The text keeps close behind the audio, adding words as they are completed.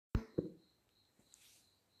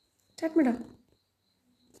Start ಮಾಡು.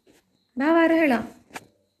 ಬಾವಾರು ಹೇಳು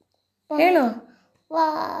ಹೇಳು.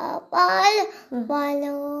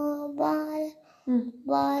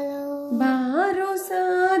 ಬಾರೋ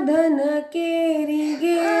ಸಾಧನ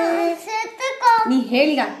ಕೇರಿಗೆ. ನೀ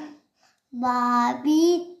ಹೇಳಿಗ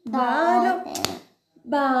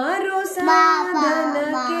ಬಾರೋ ಸಾಧನ